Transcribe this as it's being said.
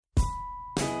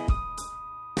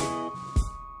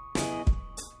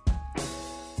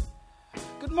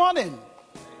Good morning.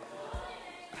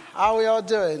 How are we all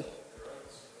doing?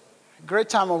 Great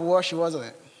time of worship, wasn't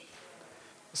it?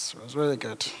 It was really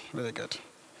good, really good.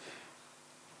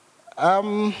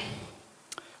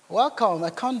 Welcome. I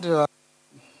can't do.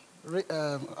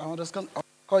 I'm just going to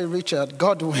call you Richard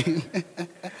Godwin.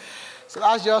 So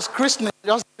that's just christening.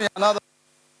 Just another.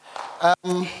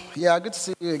 Yeah, good to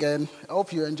see you again. I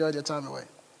hope you enjoyed your time away.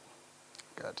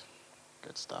 Good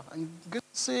stuff. And good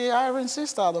to see Irene's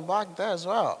sister at the back there as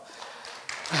well.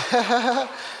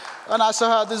 When I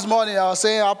saw her this morning, I was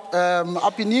saying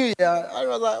Happy New Year. I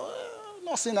was like, well, I'm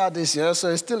not seeing her this year,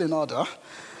 so it's still in order.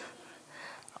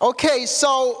 Okay,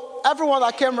 so everyone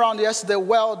that came around yesterday,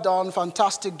 well done,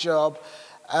 fantastic job.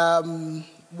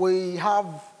 We have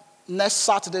next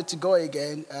Saturday to go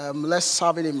again. Let's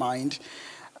have it in mind.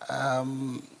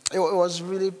 It was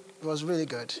really good. It was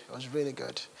really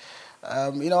good. I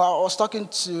was talking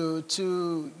to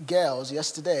two girls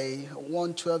yesterday,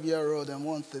 one 12-year-old and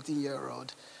one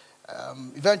 13-year-old.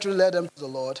 Eventually led them to the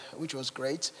Lord, which was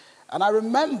great. And I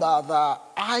remember that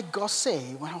I got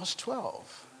saved when I was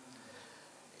 12.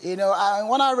 And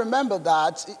when I remember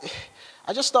that,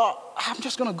 I just thought, I'm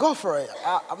just going to go for it.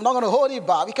 I'm not going to hold it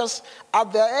back, because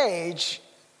at their age,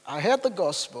 I heard the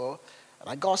gospel and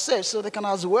I got saved, so they can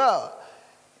as well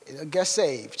get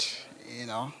saved.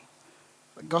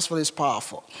 The gospel is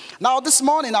powerful. Now, this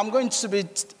morning, I'm going to be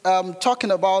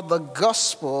talking about the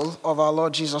gospel of our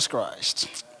Lord Jesus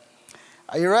Christ.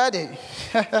 Are you ready?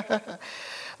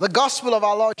 The gospel of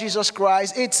our Lord Jesus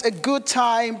Christ. It's a good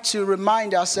time to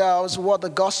remind ourselves what the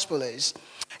gospel is.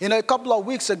 A couple of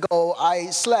weeks ago, I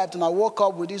slept and I woke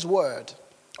up with this word,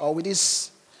 or with this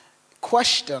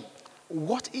question: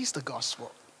 what is the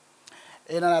gospel?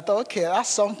 And I thought, okay, that's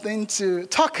something to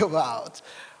talk about.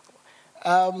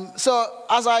 So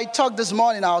as I talk this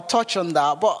morning, I'll touch on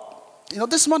that. But,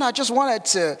 this morning I just wanted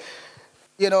to,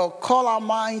 call our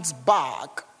minds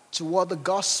back to what the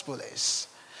gospel is.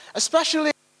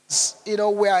 Especially as,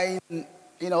 we are in,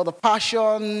 the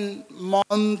Passion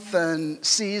Month and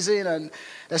season, and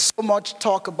there's so much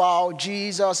talk about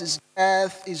Jesus, his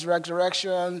death, his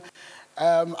resurrection.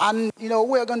 And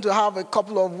we're going to have a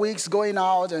couple of weeks going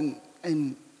out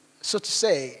and so to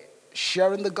say,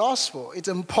 sharing the gospel. It's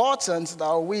important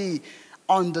that we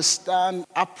understand,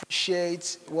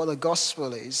 appreciate what the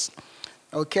gospel is.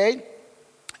 Okay?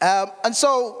 And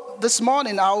so this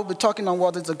morning I will be talking on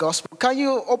what is the gospel. Can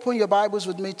you open your Bibles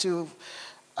with me to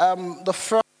the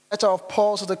first letter of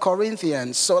Paul to the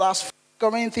Corinthians? So that's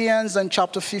 1 Corinthians and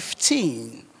chapter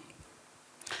 15.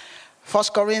 1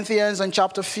 Corinthians and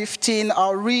chapter 15.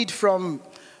 I'll read from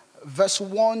verse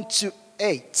 1 to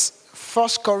 8. 1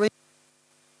 Corinthians.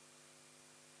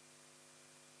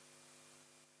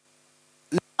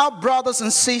 Now, brothers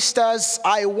and sisters,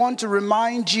 I want to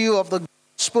remind you of the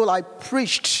gospel I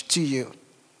preached to you,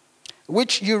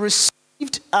 which you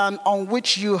received and on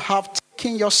which you have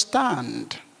taken your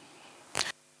stand.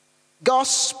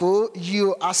 Gospel,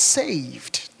 you are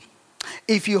saved,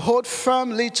 if you hold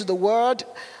firmly to the word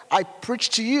I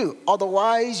preached to you.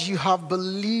 Otherwise, you have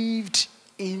believed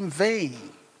in vain.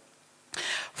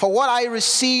 For what I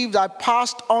received, I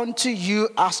passed on to you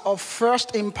as of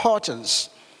first importance,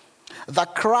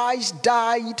 that Christ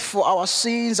died for our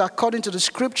sins according to the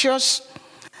scriptures,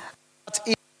 that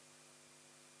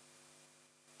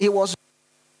he was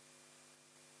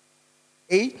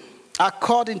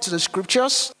according to the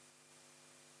scriptures,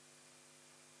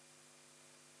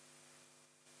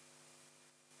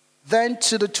 then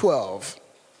to the 12.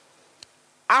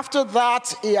 After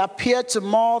that, he appeared to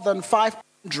more than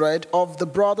 500 of the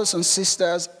brothers and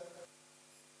sisters,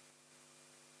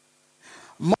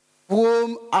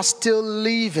 whom are still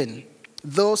living,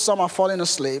 though some are falling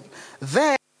asleep.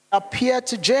 Then he appeared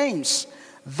to James,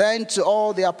 then to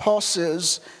all the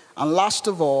apostles, and last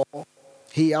of all,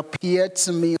 he appeared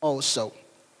to me also,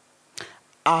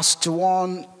 as to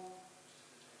one.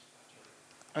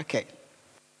 Okay.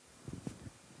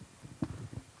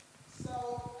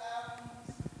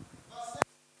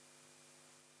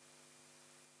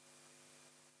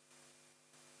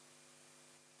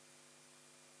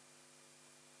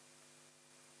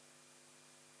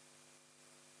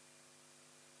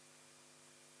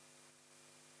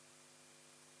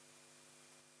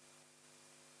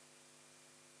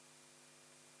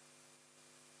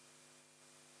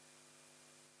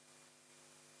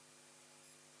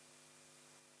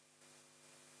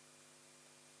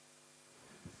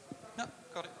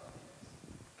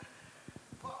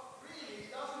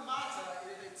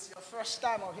 First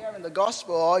time of hearing the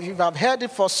gospel, or if you have heard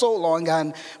it for so long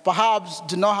and perhaps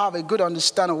do not have a good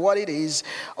understanding of what it is,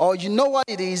 or you know what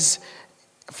it is,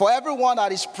 for everyone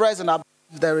that is present, I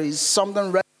there is something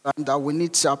relevant that we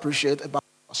need to appreciate about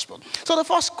the gospel. So the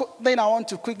first thing I want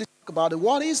to quickly talk about is,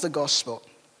 what is the gospel?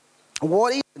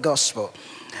 What is the gospel?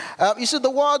 You see, the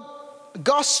word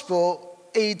gospel,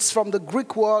 it's from the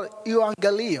Greek word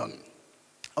euangelion.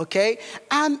 Okay?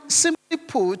 And simply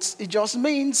put, it just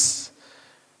means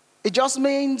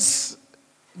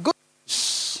good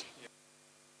news.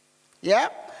 Yeah?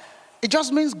 It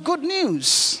just means good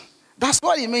news. That's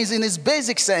what it means in its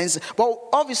basic sense. But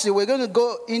obviously, we're going to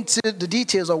go into the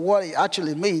details of what it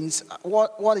actually means.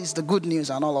 What is the good news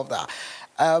and all of that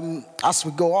as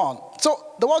we go on. So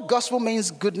the word gospel means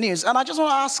good news. And I just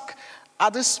want to ask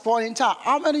at this point in time,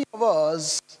 how many of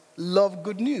us love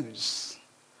good news?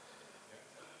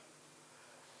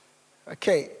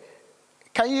 Okay.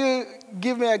 Can you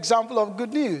give me an example of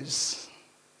good news?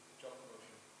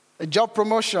 A job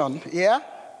promotion, yeah?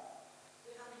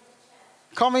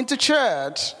 Coming to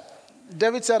church.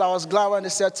 David said, I was glad when they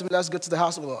said to me, let's go to the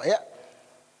house of the Lord. Yeah.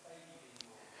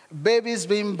 Babies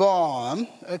being born,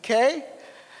 okay?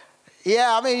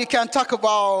 Yeah, I mean, you can talk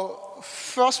about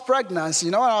first pregnancy.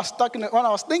 You know, when I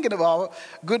was thinking about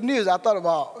good news, I thought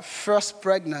about first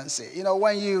pregnancy. You know,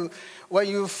 when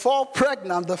you fall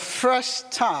pregnant the first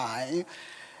time,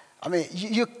 I mean,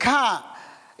 you can't.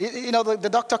 You know, the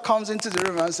doctor comes into the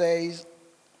room and says,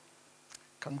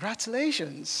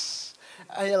 congratulations.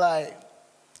 And you're like,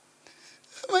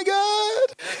 oh my God.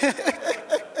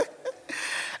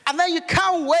 And then you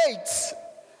can't wait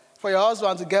for your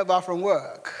husband to get back from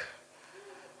work.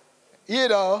 You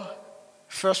know,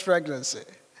 first pregnancy.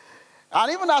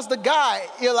 And even as the guy,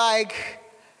 you're like,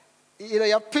 you know,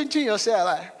 you're pinching yourself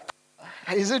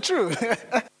like, is it true?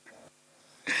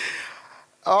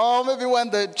 Or maybe when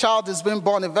the child is being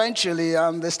born eventually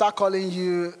and they start calling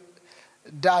you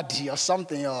daddy or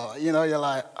something, or, you know, you're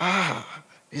like,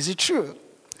 is it true?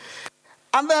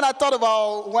 And then I thought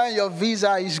about when your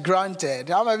visa is granted.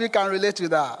 How many of you can relate to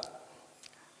that?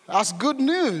 That's good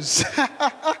news.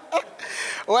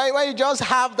 When you just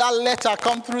have that letter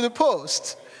come through the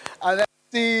post and then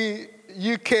see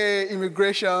UK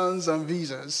immigrations and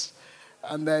visas,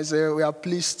 and they say, we are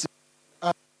pleased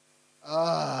to.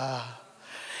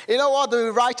 You know what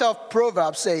the writer of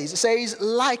Proverbs says? It says,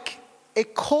 like a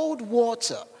cold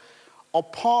water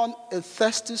upon a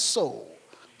thirsty soul,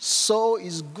 so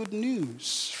is good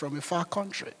news from a far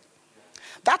country.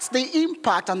 That's the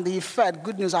impact and the effect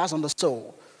good news has on the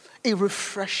soul. It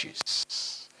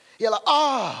refreshes. You're like,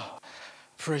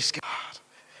 praise God.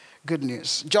 Good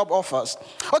news. Job offers.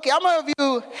 Okay, how many of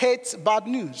you hate bad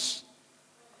news?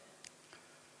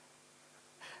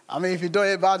 I mean, if you don't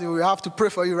hate bad news, we have to pray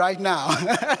for you right now.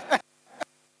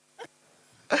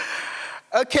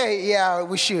 Okay, yeah,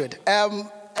 we should.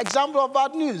 Example of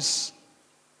bad news.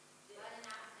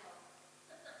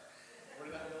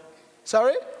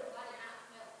 Sorry?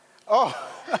 Oh.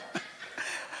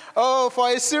 Oh, for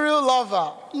a serial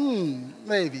lover.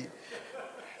 Maybe.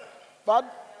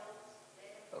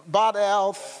 Bad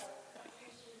health.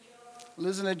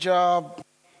 Losing a job.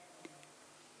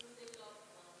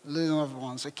 Losing loved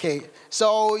ones. Okay.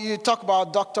 So you talk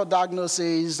about doctor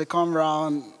diagnoses, they come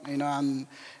around, you know, and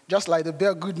just like the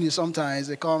bare good news sometimes,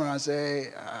 they come around and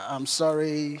say, I'm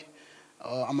sorry,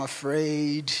 or I'm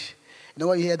afraid. You know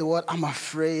when you hear the word, I'm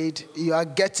afraid, you are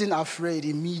getting afraid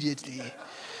immediately.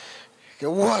 Okay,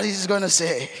 what is he going to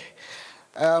say?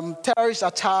 Terrorist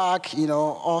attack, you know,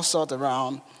 all sorts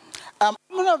around. How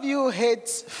many of you hate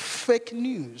fake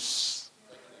news?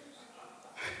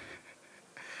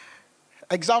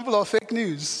 Example of fake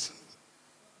news.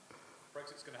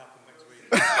 Brexit's going to happen next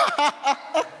week.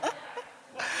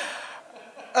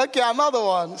 Okay, another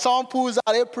one. Someone pulls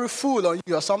out April Fool on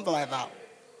you or something like that.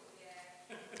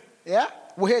 Yeah?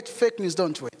 We hate fake news,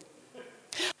 don't we?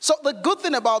 So the good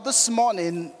thing about this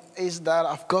morning is that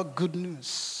I've got good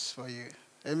news for you.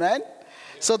 Amen?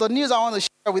 So the news I want to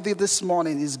share with you this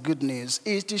morning is good news.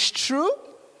 It is true,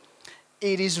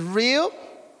 it is real,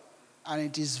 and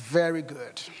it is very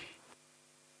good.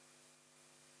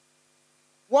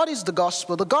 What is the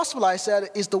gospel? The gospel, I said,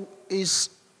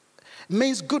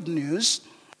 means good news,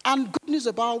 and good news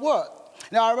about what?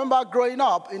 Now, I remember growing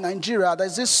up in Nigeria,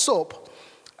 there's this soap,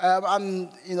 and,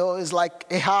 you know, it's like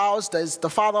a house, there's the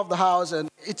father of the house, and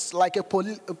it's like a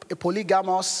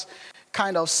polygamous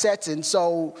kind of setting.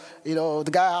 So, you know,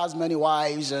 the guy has many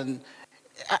wives, and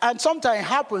sometimes it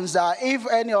happens that if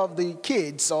any of the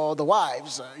kids or the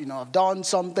wives, you know, have done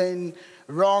something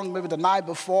wrong, maybe the night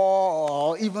before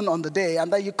or even on the day,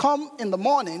 and then you come in the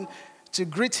morning to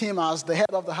greet him as the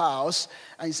head of the house,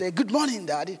 and you say, good morning,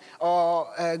 daddy, or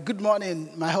good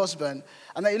morning, my husband.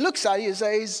 And then he looks at you and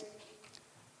says,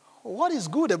 what is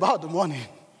good about the morning?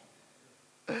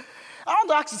 And want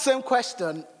to ask the same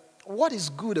question. What is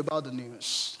good about the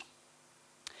news?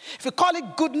 If you call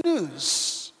it good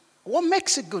news, what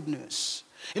makes it good news?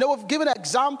 We've given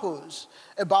examples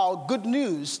about good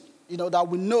news, that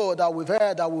we know, that we've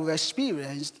heard, that we've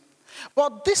experienced.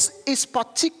 But this is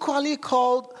particularly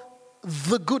called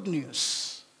the good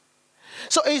news.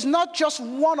 So it's not just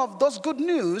one of those good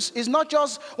news. It's not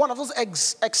just one of those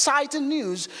exciting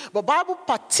news. But the Bible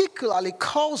particularly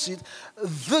calls it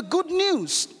the good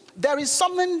news. There is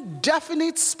something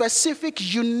definite,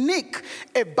 specific, unique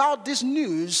about this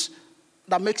news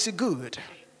that makes it good.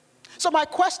 So my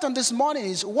question this morning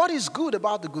is, what is good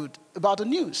about the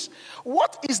news?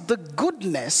 What is the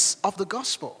goodness of the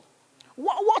gospel?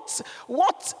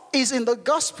 What is in the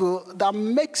gospel that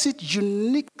makes it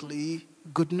uniquely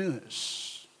good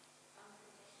news?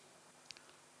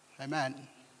 Amen.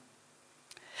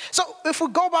 So if we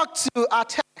go back to our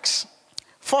text,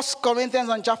 1 Corinthians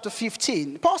and chapter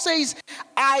 15, Paul says,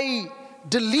 I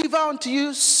deliver unto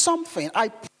you something. I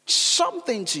preach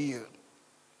something to you.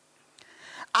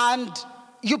 And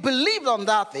you believed on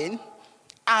that thing,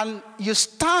 and you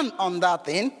stand on that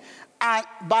thing, and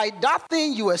by that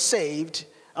thing you were saved.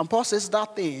 And Paul says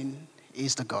that thing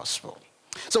is the gospel.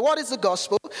 So what is the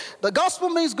gospel? The gospel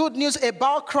means good news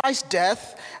about Christ's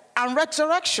death and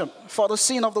resurrection for the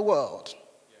sin of the world.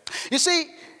 You see,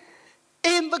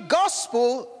 in the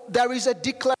gospel, there is a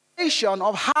declaration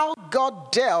of how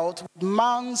God dealt with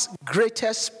man's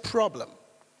greatest problem.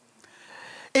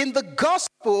 In the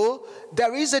gospel,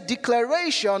 there is a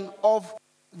declaration of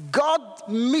God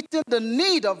meeting the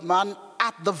need of man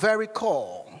at the very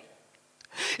core.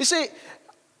 You see,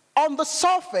 on the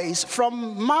surface,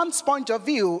 from man's point of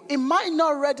view, it might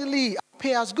not readily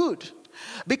appear as good,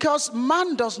 because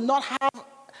man does not have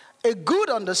a good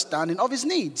understanding of his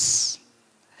needs.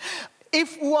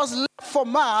 If it was left for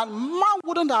man, man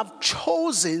wouldn't have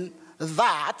chosen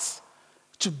that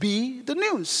to be the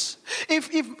news.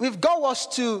 If God was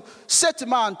to say to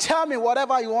man, tell me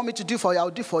whatever you want me to do for you,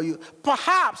 I'll do for you,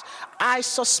 perhaps, I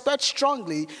suspect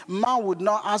strongly, man would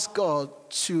not ask God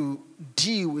to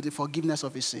deal with the forgiveness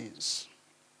of his sins.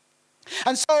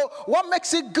 And so what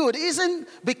makes it good isn't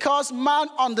because man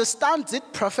understands it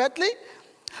perfectly,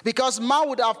 because man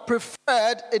would have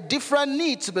preferred a different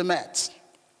need to be met,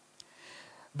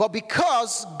 but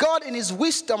because God in his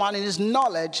wisdom and in his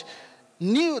knowledge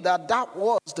knew that that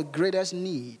was the greatest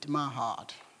need man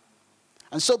had.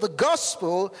 And so the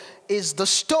gospel is the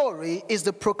story, is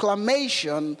the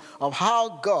proclamation of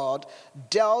how God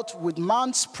dealt with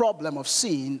man's problem of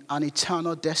sin and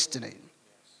eternal destiny.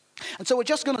 And so we're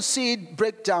just going to see it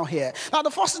break down here. Now,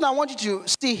 the first thing I want you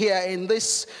to see here in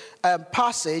this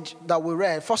passage that we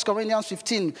read, 1 Corinthians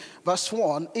 15, verse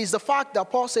 1, is the fact that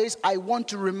Paul says, I want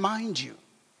to remind you.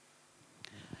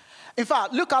 In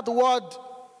fact, look at the word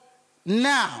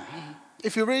now.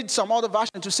 If you read some other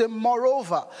version, to say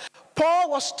moreover.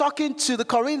 Paul was talking to the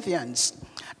Corinthians,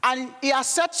 and he has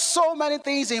said so many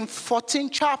things in 14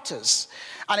 chapters.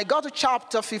 And he got to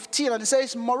chapter 15, and he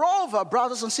says, moreover,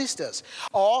 brothers and sisters,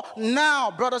 or now,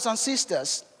 brothers and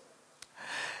sisters,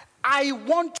 I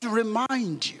want to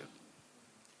remind you.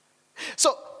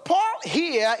 So Paul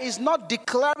here is not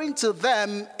declaring to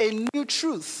them a new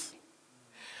truth.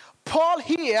 Paul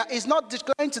here is not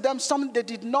declaring to them something they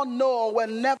did not know or were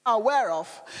never aware of.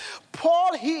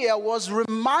 Paul here was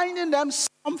reminding them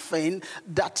something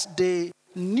that they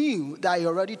knew, that he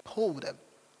already told them.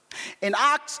 In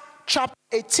Acts chapter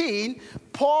 18,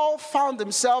 Paul found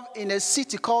himself in a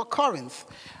city called Corinth,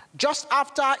 just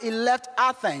after he left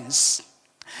Athens.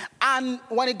 And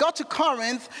when he got to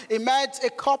Corinth, he met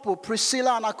a couple,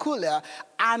 Priscilla and Aquila,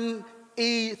 and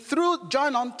he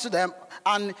joined on to them,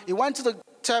 and he went to the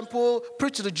temple,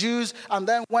 preached to the Jews, and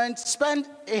then spent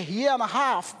a year and a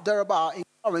half thereabout in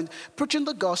Corinth, preaching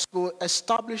the gospel,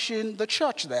 establishing the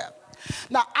church there.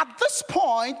 Now, at this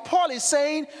point, Paul is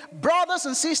saying, brothers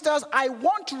and sisters, I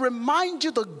want to remind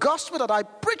you the gospel that I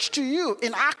preached to you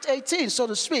in Act 18, so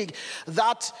to speak,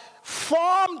 that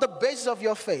form the basis of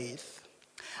your faith.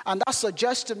 And that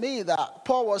suggests to me that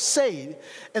Paul was saying,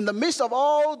 in the midst of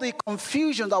all the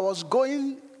confusion that was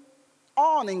going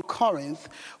on in Corinth,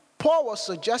 Paul was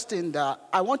suggesting that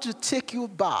I want to take you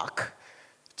back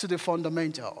to the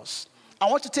fundamentals. I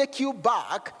want to take you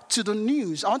back to the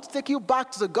news. I want to take you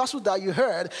back to the gospel that you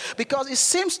heard, because it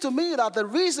seems to me that the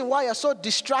reason why you're so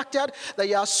distracted, that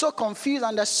you are so confused,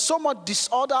 and there's so much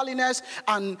disorderliness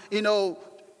and,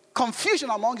 confusion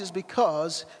among us, is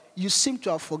because you seem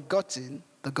to have forgotten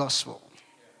the gospel.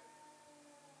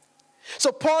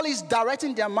 So Paul is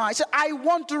directing their mind. He said, I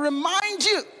want to remind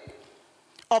you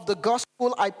of the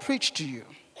gospel I preached to you.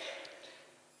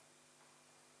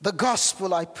 the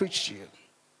gospel I preach to you,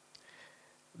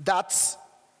 that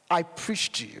I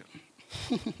preach to you.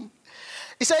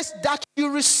 It says that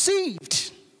you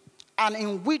received and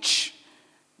in which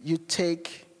you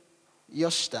take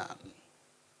your stand.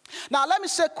 Now let me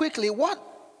say quickly, what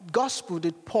gospel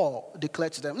did Paul declare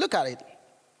to them? Look at it.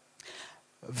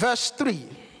 Verse 3.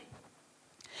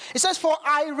 It says, for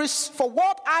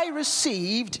what I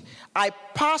received, I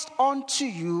passed on to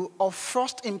you of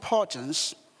first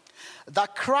importance,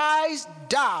 that Christ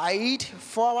died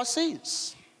for our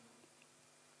sins,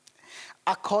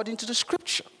 according to the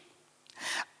scripture,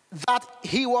 that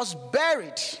he was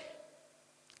buried,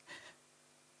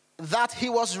 that he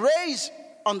was raised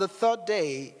on the third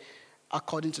day,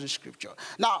 according to the scripture.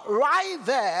 Now, right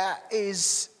there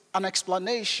is an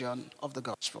explanation of the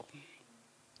gospel.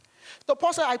 So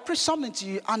Paul said, I preach something to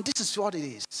you, and this is what it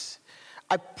is.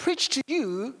 I preach to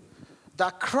you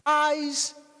that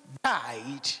Christ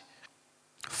died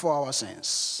for our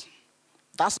sins.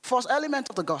 That's the first element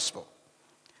of the gospel.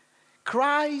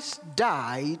 Christ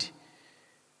died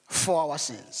for our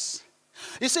sins.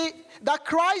 You see, that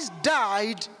Christ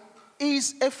died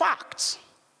is a fact.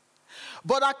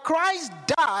 But that Christ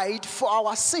died for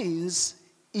our sins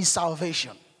is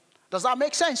salvation. Does that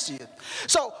make sense to you?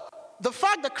 So, the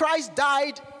fact that Christ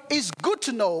died is good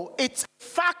to know. It's a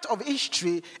fact of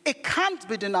history. It can't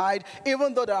be denied,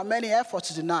 even though there are many efforts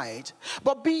to deny it.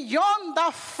 But beyond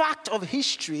that fact of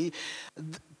history,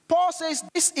 Paul says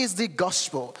this is the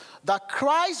gospel. That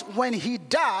Christ, when he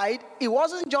died, he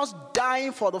wasn't just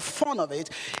dying for the fun of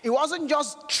it. He wasn't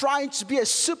just trying to be a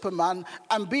Superman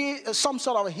and be some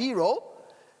sort of a hero.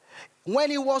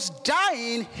 When he was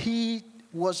dying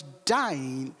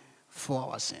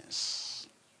for our sins.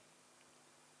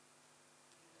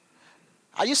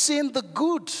 Are you seeing the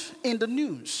good in the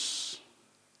news?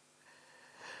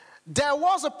 There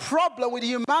was a problem with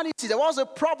humanity. There was a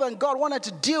problem God wanted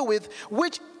to deal with,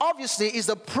 which obviously is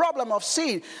the problem of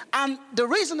sin. And the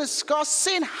reason is because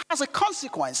sin has a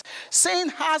consequence. Sin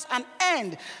has an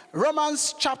end.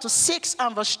 Romans chapter 6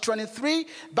 and verse 23,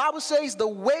 Bible says the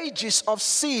wages of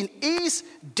sin is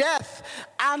death.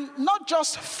 And not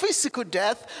just physical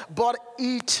death, but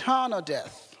eternal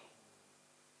death.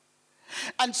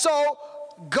 And so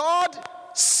God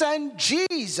sent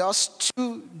Jesus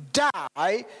to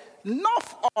die, not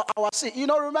for our sin. You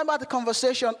know, remember the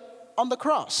conversation on the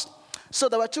cross. So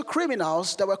there were two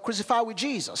criminals that were crucified with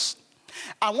Jesus.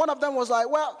 And one of them was like,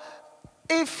 well,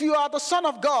 if you are the Son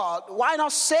of God, why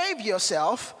not save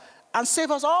yourself and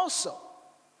save us also?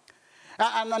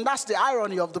 And that's the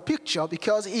irony of the picture,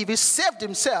 because if he saved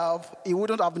himself, he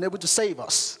wouldn't have been able to save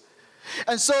us.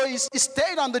 And so he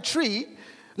stayed on the tree,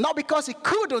 not because he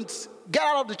couldn't get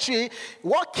out of the tree.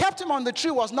 What kept him on the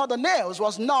tree was not the nails,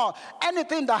 was not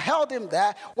anything that held him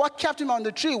there. What kept him on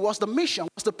the tree was the mission,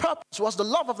 was the purpose, was the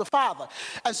love of the Father.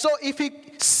 And so if he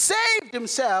saved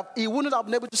himself, he wouldn't have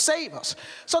been able to save us.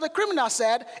 So the criminal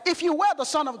said, if you were the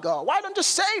Son of God, why don't you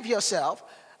save yourself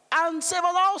and save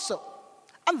us also?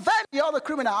 And then the other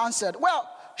criminal answered, well,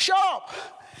 shut up.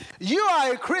 You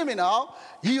are a criminal.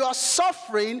 You are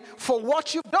suffering for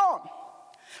what you've done.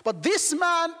 But this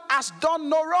man has done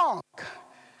no wrong.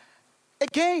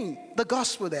 Again, the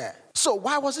gospel there. So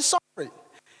why was he suffering?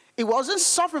 He wasn't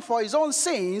suffering for his own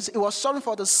sins. He was suffering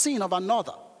for the sin of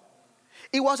another.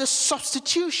 It was a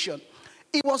substitution.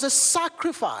 It was a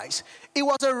sacrifice. It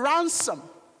was a ransom.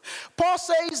 Paul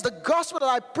says the gospel that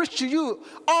I preach to you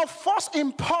of first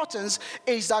importance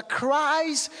is that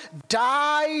Christ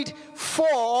died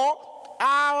for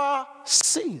our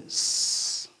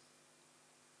sins.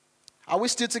 Are we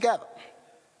still together?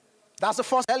 That's the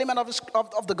first element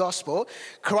of the gospel.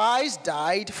 Christ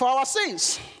died for our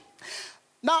sins.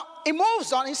 Now, he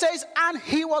moves on. He says, and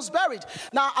he was buried.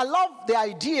 Now, I love the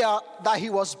idea that he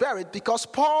was buried, because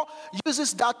Paul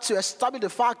uses that to establish the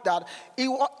fact that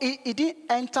he didn't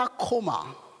enter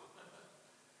coma.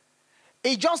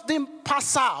 He just didn't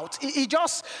pass out. He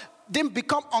just didn't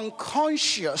become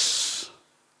unconscious.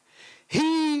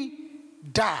 He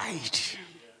died.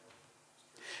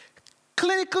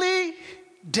 Clinically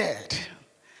dead.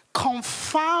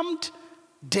 Confirmed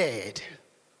dead.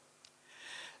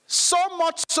 So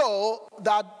much so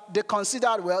that they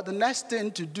considered, well, the next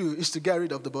thing to do is to get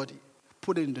rid of the body.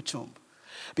 Put it in the tomb.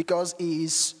 Because he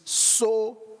is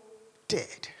so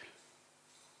dead.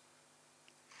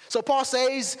 So Paul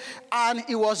says, and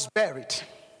he was buried.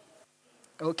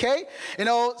 Okay? You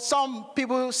know, some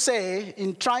people say,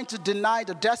 in trying to deny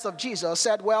the death of Jesus,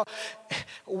 said, well,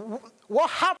 what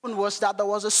happened was that there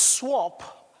was a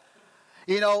swap.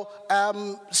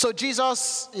 So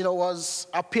Jesus, was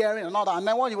appearing and all that. And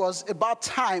then when it was about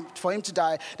time for him to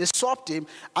die, they swapped him.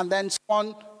 And then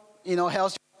someone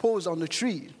hell's pose on the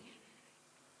tree.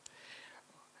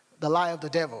 The lie of the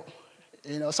devil.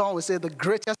 Someone would say the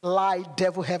greatest lie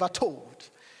devil ever told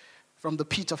from the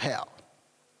pit of hell.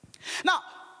 Now,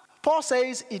 Paul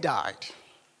says he died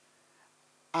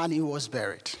and he was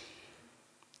buried.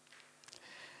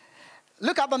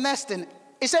 Look at the next thing.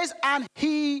 It says, and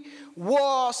he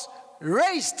was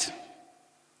raised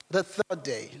the third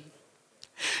day.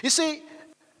 You see,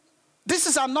 this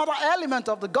is another element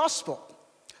of the gospel.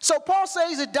 So Paul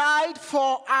says he died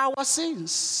for our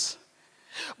sins.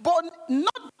 But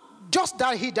not just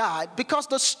that he died, because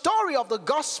the story of the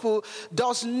gospel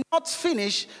does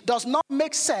not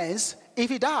make sense if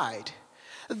he died.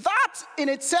 That in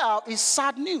itself is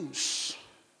sad news.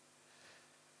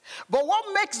 But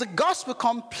what makes the gospel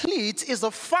complete is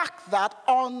the fact that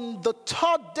on the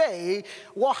third day,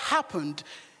 what happened?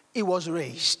 He was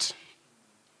raised.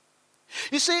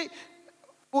 You see,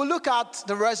 we'll look at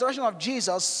the resurrection of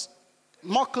Jesus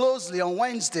more closely on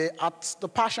Wednesday at the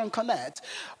Passion Connect.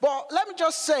 But let me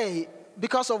just say,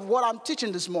 because of what I'm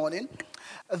teaching this morning,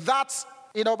 that,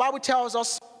 Bible tells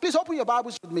us, please open your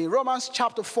Bibles with me, Romans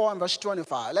chapter 4 and verse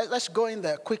 25. Let's go in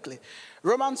there quickly.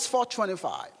 Romans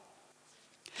 4:25.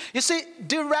 You see,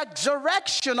 the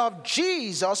resurrection of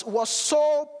Jesus was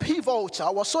so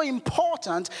pivotal, was so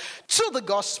important to the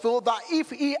gospel that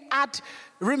if he had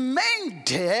remained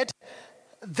dead,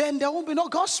 then there won't be no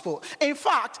gospel. In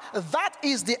fact, that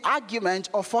is the argument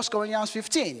of 1 Corinthians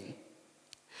 15.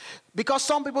 Because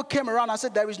some people came around and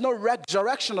said there is no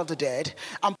resurrection of the dead.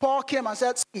 And Paul came and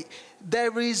said, see,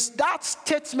 there is that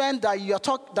statement that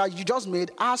you just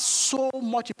made has so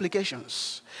much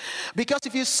implications. Because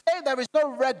if you say there is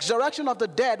no resurrection of the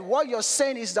dead, what you're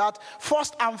saying is that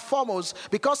first and foremost,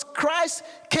 because Christ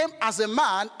came as a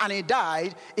man and he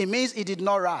died, it means he did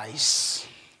not rise.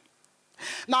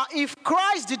 Now, if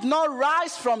Christ did not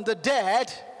rise from the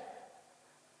dead,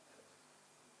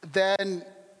 then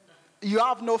you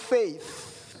have no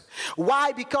faith.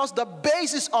 Why? Because the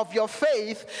basis of your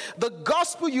faith, the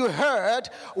gospel you heard,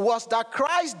 was that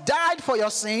Christ died for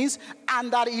your sins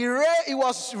and that he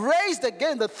was raised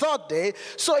again the third day.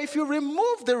 So if you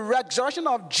remove the resurrection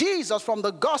of Jesus from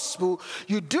the gospel,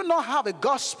 you do not have a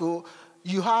gospel,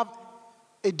 you have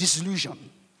a disillusion.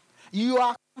 You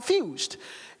are confused.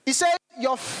 He said,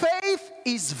 your faith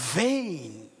is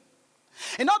vain.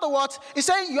 In other words, he's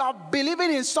saying you are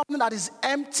believing in something that is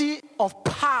empty of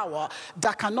power,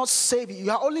 that cannot save you.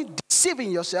 You are only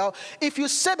deceiving yourself. If you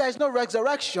say there is no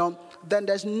resurrection, then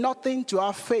there's nothing to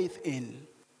have faith in.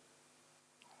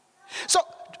 So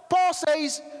Paul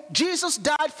says Jesus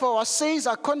died for our sins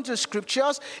according to the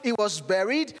scriptures. He was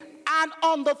buried, and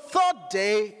on the third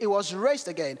day he was raised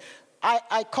again.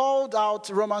 I called out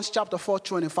Romans chapter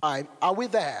 4:25. Are we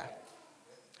there?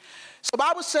 So the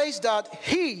Bible says that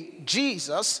he,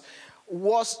 Jesus,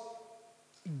 was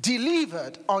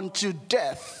delivered unto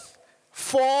death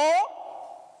for...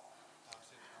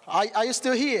 Are you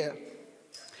still here?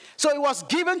 So he was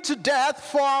given to death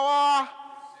for our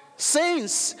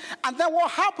sins. And then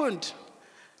what happened?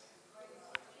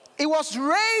 He was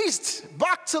raised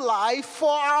back to life for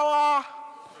our...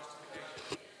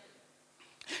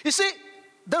 You see,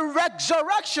 the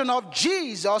resurrection of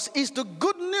Jesus is the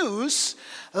good news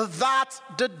that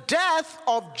the death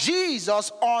of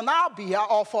Jesus on our behalf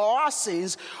or for our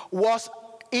sins was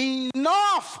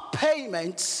enough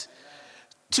payment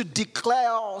to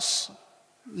declare us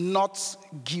not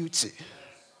guilty.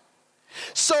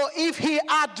 So if he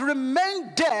had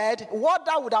remained dead, what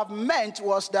that would have meant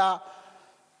was that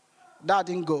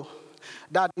didn't go,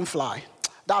 that didn't fly,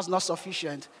 that's not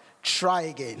sufficient, try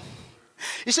again.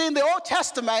 You see, in the Old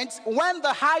Testament, when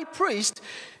the high priest,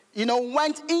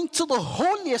 went into the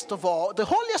holiest of all, the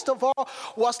holiest of all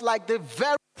was like the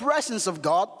very presence of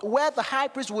God, where the high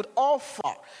priest would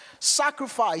offer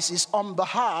sacrifices on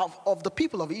behalf of the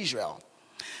people of Israel.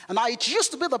 And now it used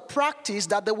to be the practice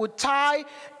that they would tie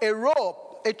a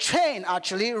rope, a chain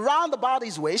actually, round about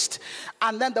his waist,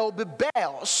 and then there would be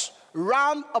bells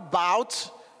round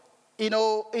about,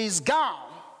 his gown.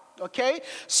 Okay,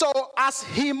 so as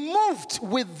he moved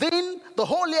within the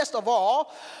holiest of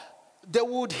all, they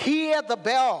would hear the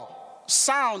bell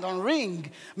sound and ring,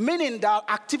 meaning that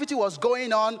activity was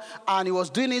going on and he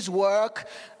was doing his work.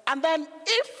 And then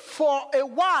if for a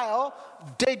while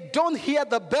they don't hear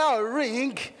the bell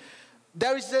ring,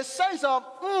 there is a sense of,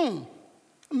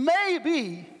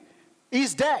 maybe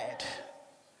he's dead.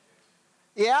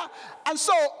 Yeah? And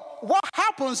so what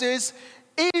happens is,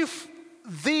 if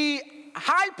the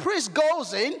high priest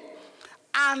goes in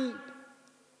and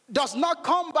does not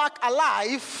come back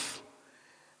alive,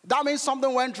 that means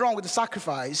something went wrong with the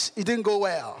sacrifice. It didn't go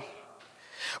well.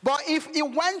 But if he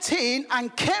went in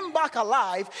and came back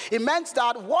alive, it meant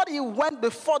that what he went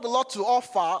before the Lord to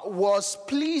offer was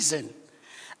pleasing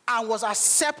and was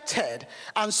accepted.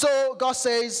 And so God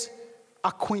says,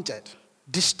 acquitted,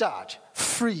 discharged,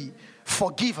 free,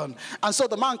 forgiven. And so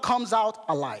the man comes out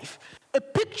alive. A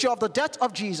picture of the death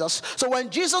of Jesus. So when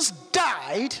Jesus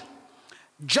died,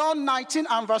 John 19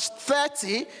 and verse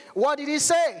 30, what did he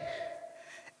say?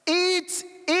 It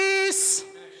is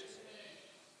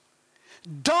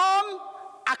done,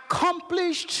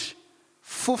 accomplished,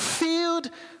 fulfilled,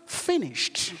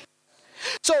 finished.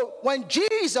 So when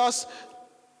Jesus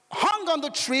hung on the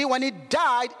tree, when he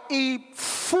died, he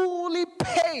fully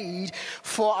paid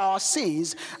for our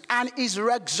sins, and his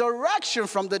resurrection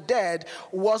from the dead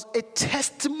was a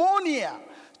testimonial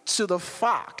to the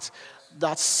fact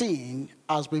that sin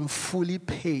has been fully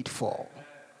paid for.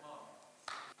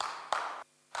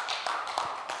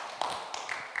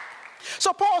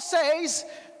 So Paul says,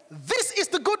 this is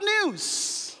the good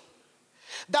news,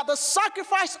 that the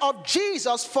sacrifice of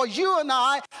Jesus for you and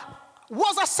I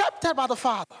was accepted by the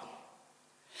Father.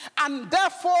 And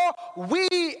therefore, we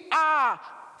are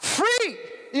free.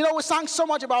 You know, we sang so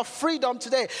much about freedom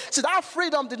today. So that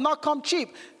freedom did not come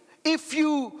cheap. If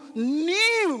you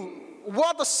knew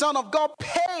what the Son of God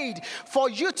paid for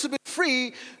you to be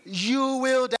free, you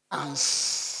will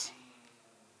dance.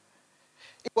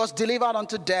 It was delivered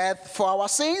unto death for our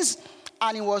sins,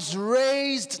 and it was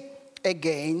raised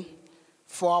again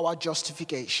for our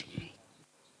justification.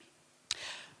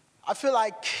 I feel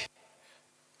like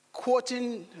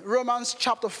quoting Romans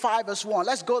chapter 5 verse 1.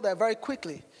 Let's go there very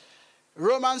quickly.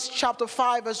 Romans chapter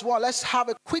 5 verse 1. Let's have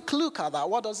a quick look at that.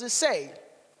 What does it say?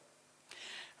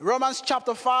 Romans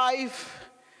chapter 5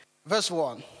 verse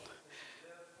 1.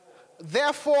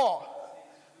 Therefore,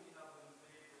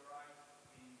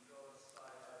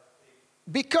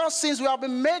 because since we have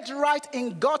been made right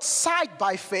in God's sight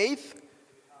by faith,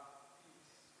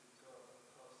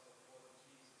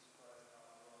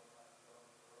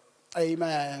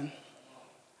 amen.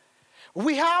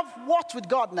 We have what with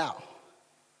God now?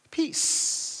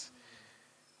 Peace.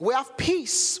 We have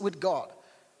peace with God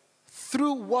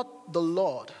through what the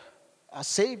Lord, our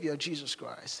Savior Jesus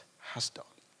Christ, has done.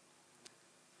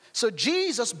 So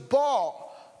Jesus bore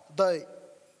the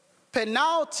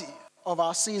penalty of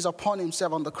our sins upon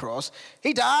himself on the cross.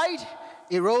 He died,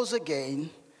 he rose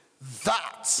again.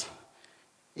 That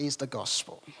is the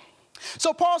gospel.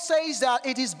 So Paul says that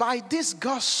it is by this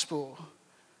gospel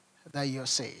that you're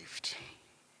saved.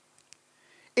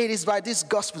 It is by this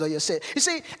gospel that you're saved. You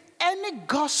see, any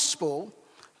gospel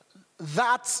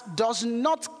that does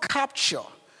not capture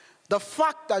the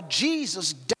fact that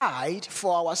Jesus died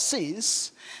for our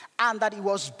sins and that he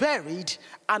was buried,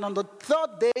 and on the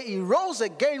third day he rose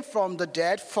again from the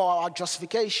dead for our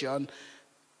justification,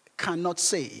 cannot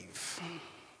save.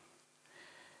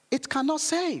 It cannot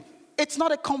save. It's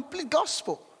not a complete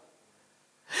gospel.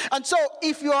 And so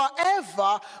if you are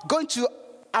ever going to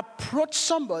approach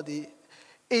somebody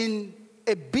in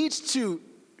a bid to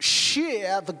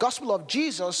share the gospel of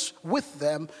Jesus with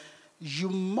them, you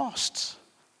must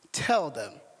tell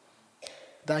them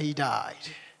that he died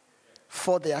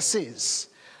for their sins,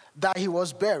 that he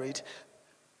was buried,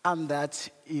 and that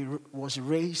he was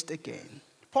raised again.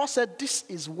 Paul said, this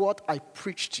is what I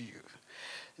preached to you.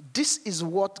 This is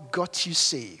what got you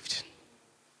saved.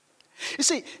 You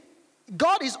see,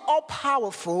 God is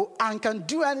all-powerful and can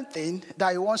do anything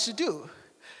that he wants to do.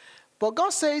 But God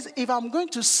says, if I'm going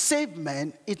to save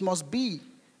men, it must be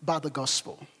by the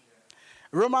gospel.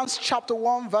 Romans chapter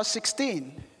 1, verse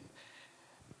 16.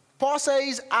 Paul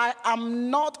says, I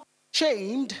am not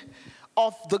ashamed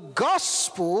of the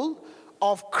gospel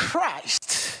of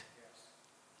Christ.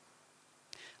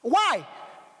 Why?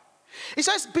 He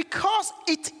says, because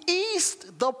it is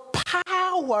the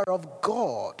power of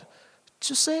God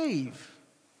to save.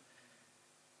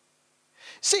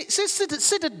 See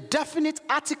the definite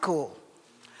article.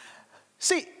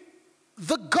 See,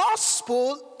 the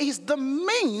gospel is the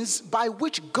means by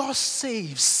which God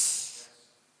saves.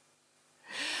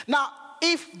 Now,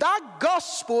 if that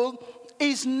gospel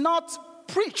is not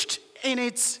preached in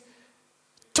its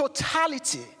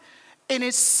totality, in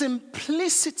its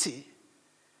simplicity,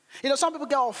 you know, some people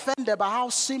get offended by how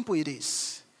simple it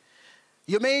is.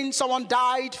 You mean someone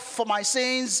died for my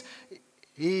sins?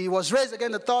 He was raised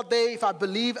again the third day. If I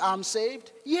believe, I'm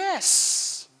saved?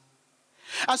 Yes.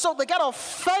 And so they get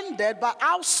offended by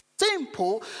how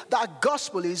simple that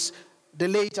gospel is. They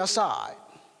lay it aside.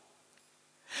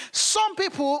 Some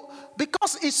people,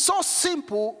 because it's so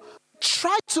simple,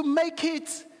 try to make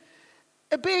it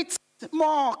a bit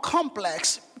more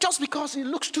complex just because it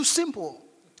looks too simple.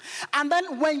 And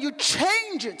then when you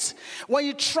change it, when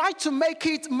you try to make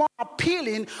it more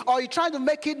appealing, or you try to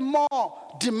make it more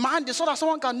demanding so that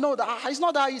someone can know that it's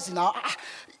not that easy now.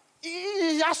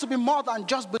 It has to be more than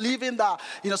just believing that,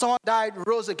 someone died,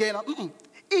 rose again.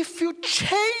 If you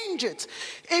change it,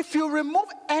 if you remove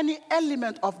any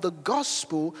element of the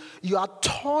gospel, you are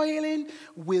toiling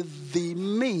with the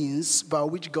means by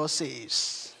which God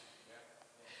saves.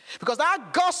 Because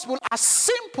that gospel, as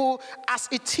simple as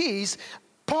it is,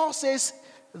 Paul says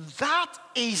that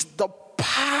is the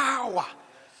power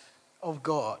of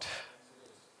God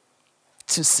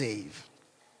to save.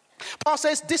 Paul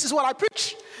says, this is what I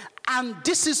preach, and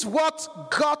this is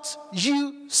what got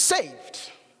you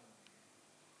saved.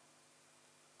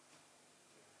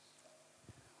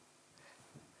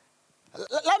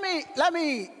 Let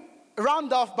me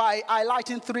round off by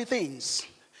highlighting three things.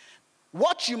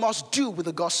 What you must do with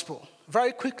the gospel,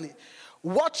 very quickly.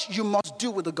 What you must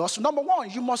do with the gospel. Number one,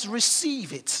 you must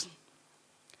receive it.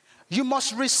 You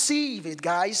must receive it,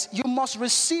 guys. You must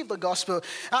receive the gospel.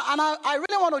 And I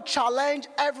really want to challenge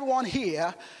everyone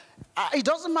here. It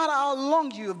doesn't matter how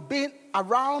long you've been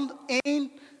around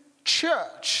in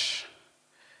church.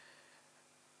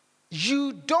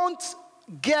 You don't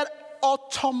get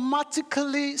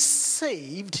automatically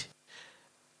saved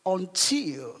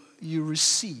until you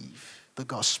receive the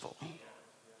gospel.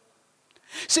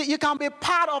 See, you can be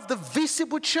part of the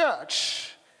visible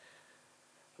church,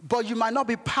 but you might not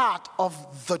be part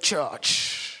of the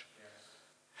church.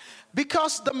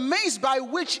 Because the means by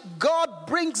which God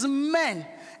brings men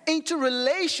into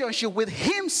relationship with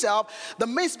himself, the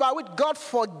means by which God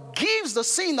forgives the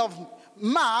sin of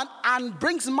man and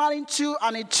brings man into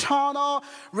an eternal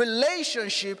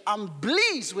relationship and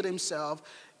bliss with himself,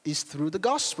 is through the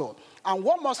gospel. And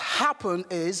what must happen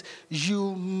is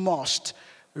you must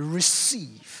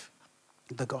receive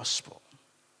the gospel.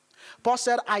 Paul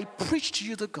said, I preached to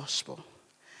you the gospel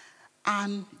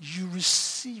and you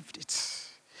received it.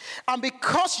 And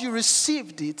because you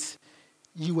received it,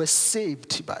 you were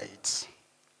saved by it.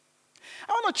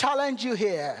 I want to challenge you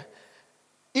here.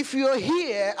 If you're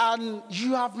here and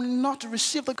you have not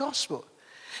received the gospel,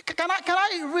 can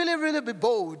I really, really be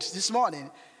bold this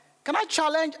morning? Can I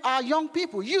challenge our young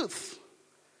people, youth?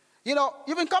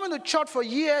 You've been coming to church for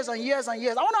years and years and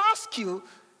years. I want to ask you,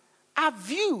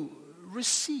 have you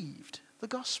received the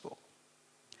gospel?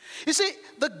 You see,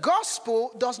 the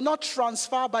gospel does not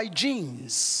transfer by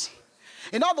genes.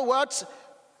 In other words,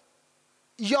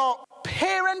 your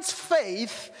parents'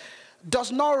 faith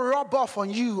does not rub off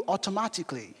on you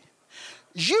automatically.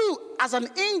 You, as an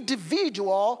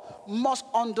individual, must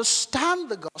understand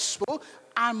the gospel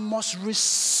and must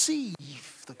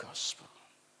receive the gospel.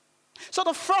 So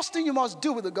the first thing you must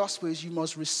do with the gospel is you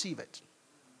must receive it.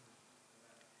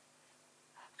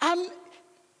 And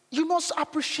you must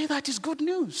appreciate that it's good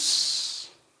news.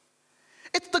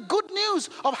 It's the good news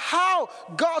of how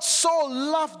God so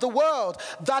loved the world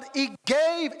that he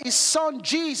gave his son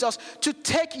Jesus to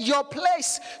take your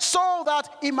place so that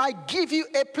he might give you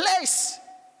a place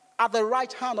at the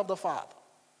right hand of the Father.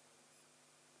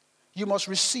 You must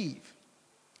receive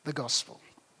the gospel.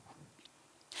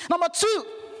 Number two,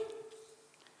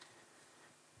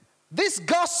 this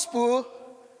gospel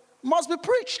must be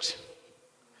preached.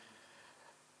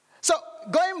 So,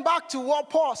 going back to what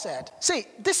Paul said, see,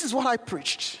 this is what I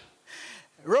preached.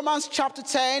 Romans chapter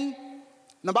 10,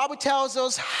 the Bible tells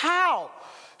us, how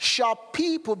shall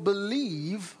people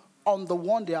believe on the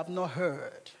one they have not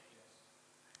heard?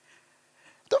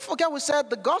 Don't forget we said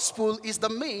the gospel is the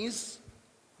means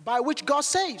by which God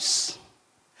saves.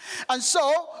 And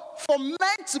so, for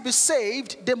men to be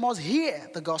saved, they must hear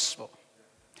the gospel.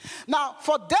 Now,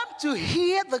 for them to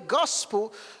hear the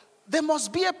gospel, there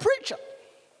must be a preacher.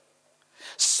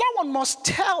 Someone must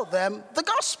tell them the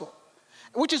gospel,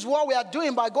 which is what we are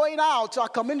doing by going out to our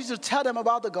community to tell them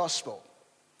about the gospel.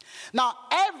 Now,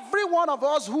 every one of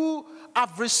us who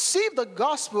have received the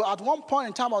gospel at one point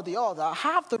in time or the other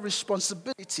have the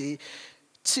responsibility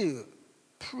to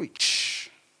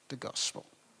preach the gospel.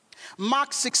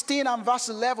 Mark 16 and verse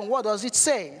 11, what does it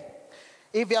say?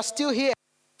 If you are still here,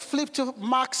 flip to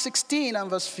Mark 16 and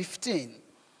verse 15.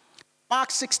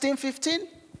 Mark 16, 15.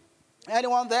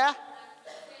 Anyone there?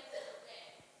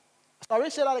 Sorry,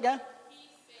 say that again.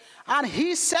 And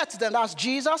he said to them, that's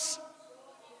Jesus,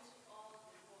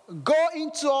 go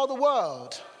into all the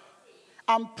world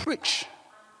and preach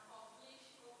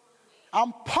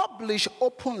and publish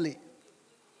openly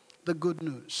the good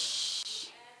news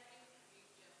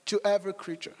to every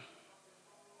creature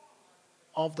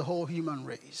of the whole human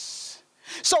race.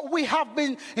 So we have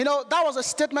been, that was a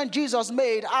statement Jesus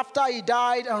made after he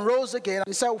died and rose again. And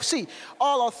he said, see,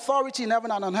 all authority in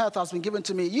heaven and on earth has been given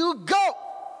to me. You go.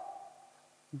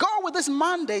 Go with this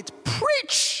mandate.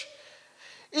 Preach.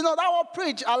 That word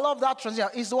preach, I love that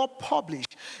translation. It's the word publish.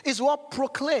 It's the word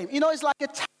proclaim. It's like a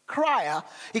town crier.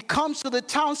 He comes to the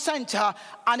town center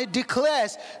and he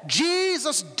declares,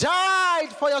 Jesus died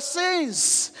for your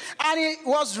sins. And he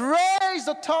was raised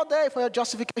the third day for your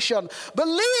justification.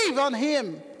 Believe on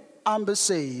him and be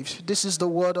saved. This is the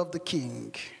word of the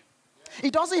King.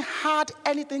 It doesn't add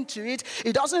anything to it.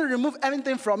 It doesn't remove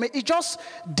anything from it. It just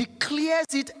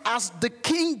declares it as the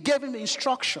King gave him the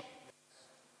instruction.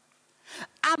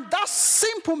 And that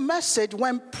simple message,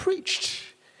 when preached,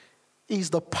 is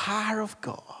the power of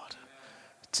God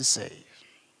to save.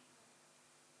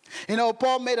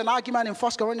 Paul made an argument in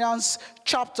 1 Corinthians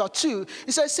chapter 2.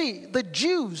 He said, see, the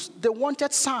Jews, they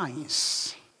wanted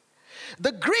signs.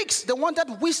 The Greeks, they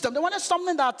wanted wisdom. They wanted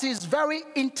something that is very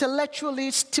intellectually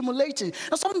stimulating.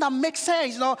 Something that makes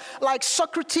sense, like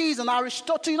Socrates and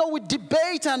Aristotle. We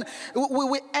debate and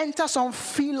we enter some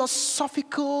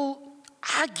philosophical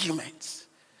arguments.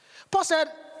 Paul said,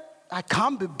 I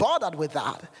can't be bothered with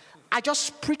that. I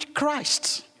just preach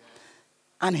Christ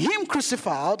and him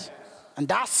crucified, and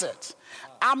that's it.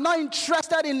 I'm not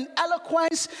interested in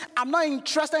eloquence. I'm not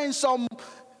interested in some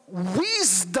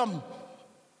wisdom.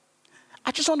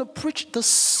 I just want to preach the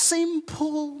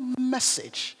simple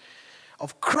message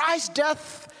of Christ's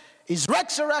death, his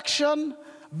resurrection.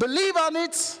 Believe on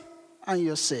it, and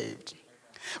you're saved.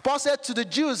 Paul said to the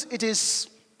Jews, it is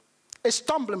a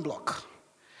stumbling block.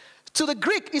 To the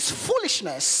Greek, it's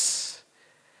foolishness.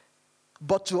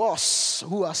 But to us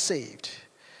who are saved,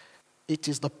 it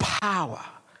is the power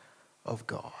of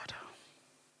God.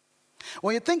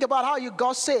 When you think about how you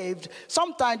got saved,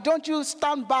 sometimes don't you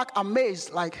stand back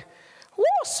amazed like,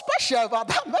 what's special about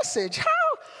that message?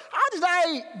 How did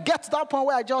I get to that point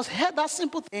where I just heard that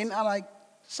simple thing and I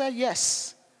said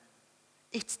yes?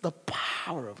 It's the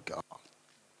power of God.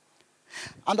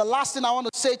 And the last thing I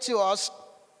want to say to us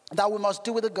that we must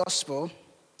do with the gospel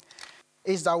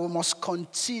is that we must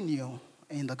continue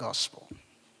in the gospel.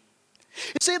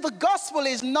 You see, the gospel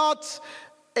is not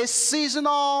a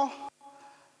seasonal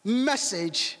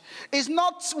message. It's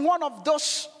not one of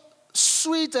those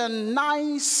sweet and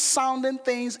nice sounding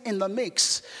things in the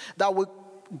mix that we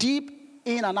deep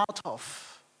in and out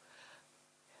of.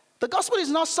 The gospel is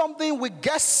not something we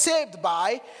get saved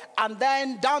by and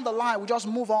then down the line we just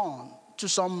move on to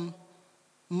some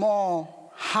more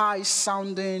high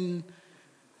sounding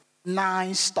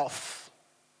nice stuff.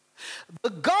 The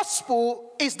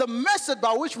gospel is the message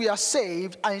by which we are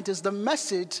saved, and it is the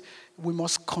message we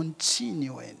must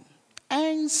continue in.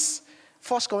 Hence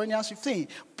 1 Corinthians 15,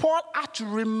 Paul had to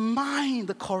remind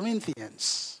the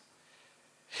Corinthians.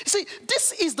 See,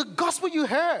 this is the gospel you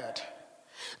heard.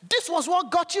 This was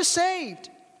what got you saved.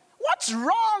 What's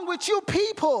wrong with you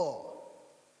people?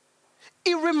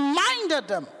 He reminded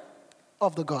them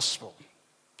of the gospel.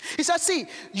 He said, see,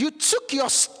 you took your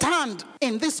stand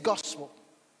in this gospel.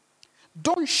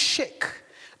 Don't shake.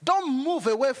 Don't move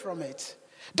away from it.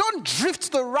 Don't drift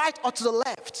to the right or to the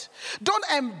left. Don't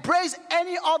embrace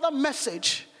any other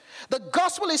message. The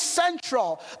gospel is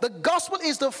central. The gospel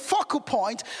is the focal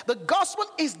point. The gospel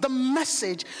is the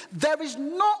message. There is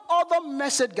no other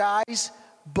message, guys,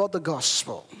 but the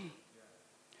gospel.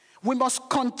 We must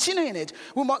continue in it.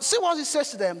 We must see what he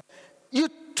says to them. You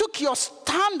took your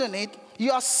stand in it.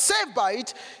 You are saved by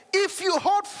it if you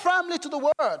hold firmly to the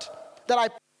word that I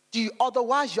to you.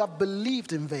 Otherwise, you have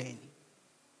believed in vain.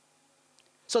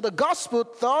 So the gospel,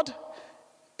 third,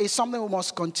 is something we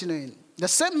must continue in. The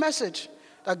same message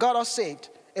that got us saved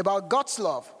about God's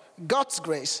love, God's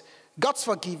grace, God's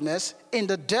forgiveness in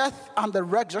the death and the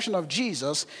resurrection of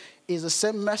Jesus is the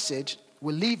same message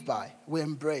we live by, we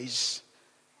embrace.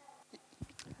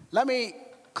 Let me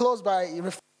close by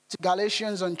referring to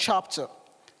Galatians on chapter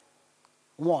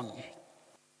 1.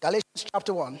 Galatians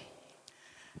chapter 1.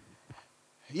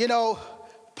 You know,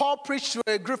 Paul preached to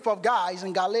a group of guys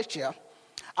in Galatia.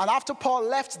 And after Paul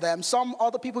left them, some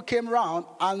other people came around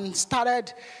and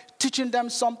started teaching them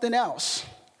something else.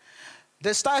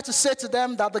 They started to say to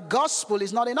them that the gospel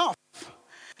is not enough.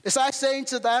 They started saying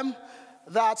to them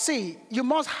that, see, you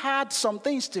must add some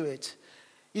things to it.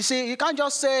 You see, you can't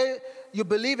just say you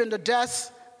believe in the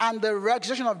death and the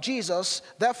resurrection of Jesus,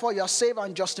 therefore you're saved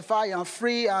and justified, you're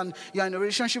free, and you're in a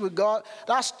relationship with God.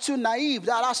 That's too naive.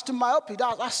 That's too myopic.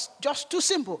 That's just too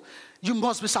simple. You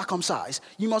must be circumcised.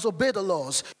 You must obey the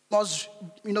laws. You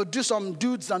must, do some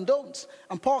do's and don'ts.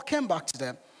 And Paul came back to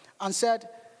them and said,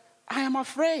 I am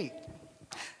afraid.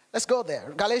 Let's go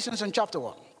there. Galatians in chapter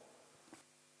 1.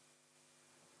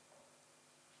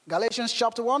 Galatians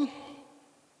chapter 1.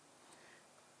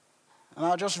 And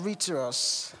I'll just read to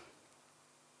us.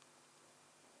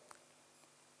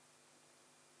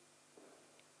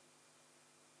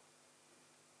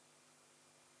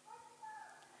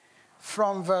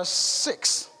 From verse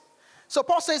 6. So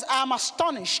Paul says, I am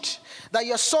astonished that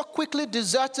you're so quickly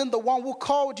deserting the one who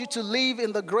called you to live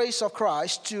in the grace of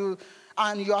Christ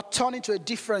and you are turning to a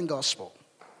different gospel.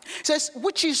 He says,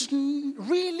 which is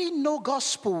really no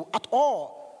gospel at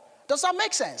all. Does that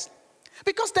make sense?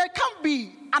 Because there can't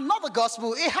be another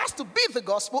gospel. It has to be the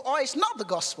gospel or it's not the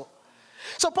gospel.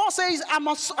 So Paul says,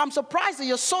 I'm surprised that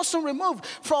you're so soon removed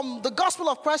from the gospel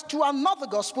of Christ to another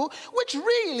gospel, which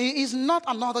really is not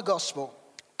another gospel.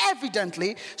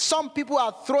 Evidently, some people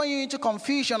are throwing you into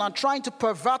confusion and trying to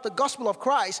pervert the gospel of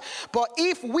Christ. But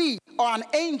if we or an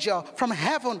angel from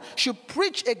heaven should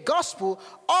preach a gospel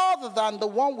other than the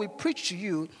one we preach to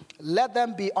you, let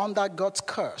them be under God's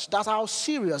curse. That's how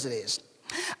serious it is.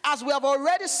 As we have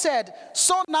already said,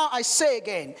 so now I say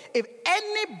again, if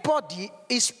anybody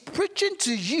is preaching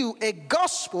to you a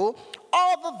gospel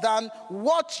other than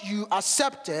what you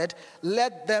accepted,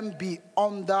 let them be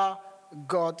under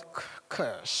God's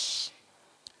curse.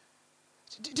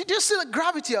 Did you see the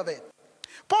gravity of it?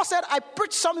 Paul said, I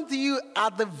preached something to you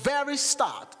at the very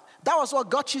start. That was what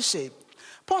got you saved.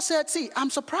 Paul said, see, I'm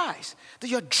surprised that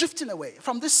you're drifting away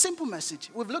from this simple message.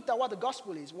 We've looked at what the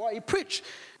gospel is, what he preached.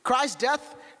 Christ's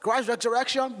death, Christ's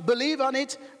resurrection, believe on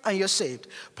it, and you're saved.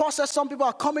 Paul says some people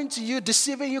are coming to you,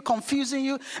 deceiving you, confusing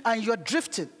you, and you're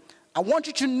drifting. I want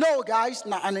you to know, guys,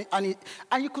 and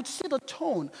you could see the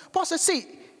tone. Paul says, see,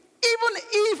 even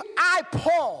if I,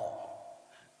 Paul,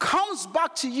 comes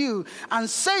back to you and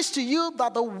says to you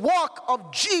that the work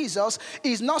of Jesus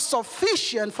is not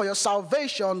sufficient for your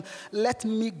salvation, let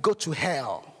me go to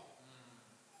hell.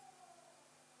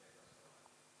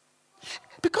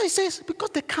 Because he says, because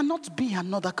there cannot be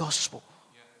another gospel.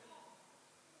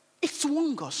 It's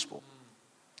one gospel.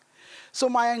 So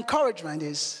my encouragement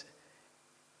is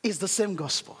the same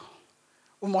gospel.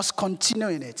 We must continue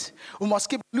in it. We must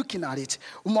keep looking at it.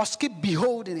 We must keep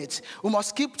beholding it. We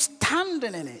must keep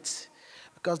standing in it.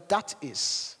 Because that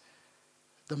is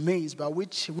the means by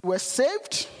which we were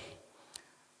saved,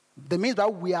 the means by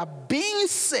which we are being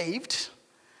saved,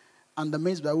 and the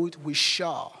means by which we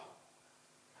shall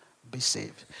be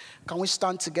saved. Can we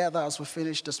stand together as we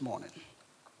finish this morning?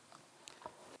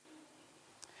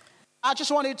 I just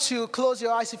want you to close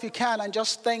your eyes if you can and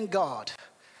just thank God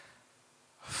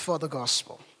for the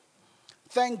gospel.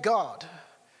 Thank God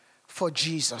for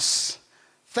Jesus.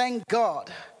 Thank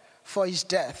God for his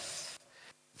death.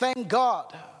 Thank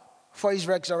God for his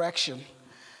resurrection.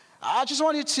 I just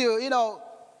want you to,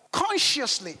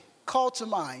 consciously call to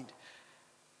mind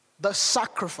the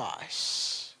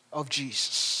sacrifice of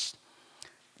Jesus.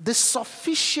 The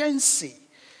sufficiency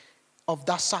of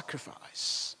that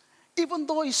sacrifice. Even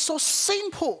though it's so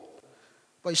simple,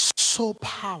 but it's so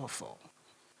powerful.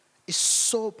 It's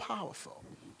so powerful.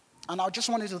 And I just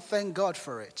wanted to thank God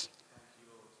for it.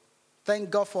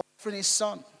 Thank God for offering his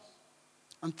son.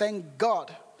 And thank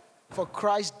God for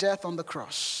Christ's death on the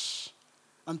cross.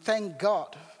 And thank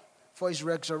God for his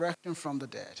resurrection from the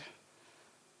dead.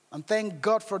 And thank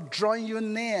God for drawing you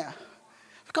near.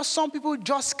 Because some people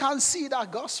just can't see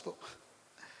that gospel.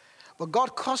 But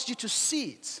God caused you to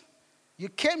see it. You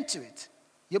came to it.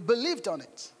 You believed on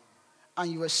it.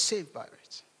 And you were saved by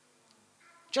it.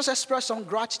 Just express some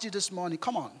gratitude this morning.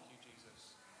 Come on.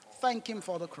 Thank him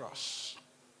for the cross.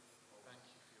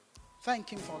 Thank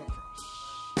him for the cross.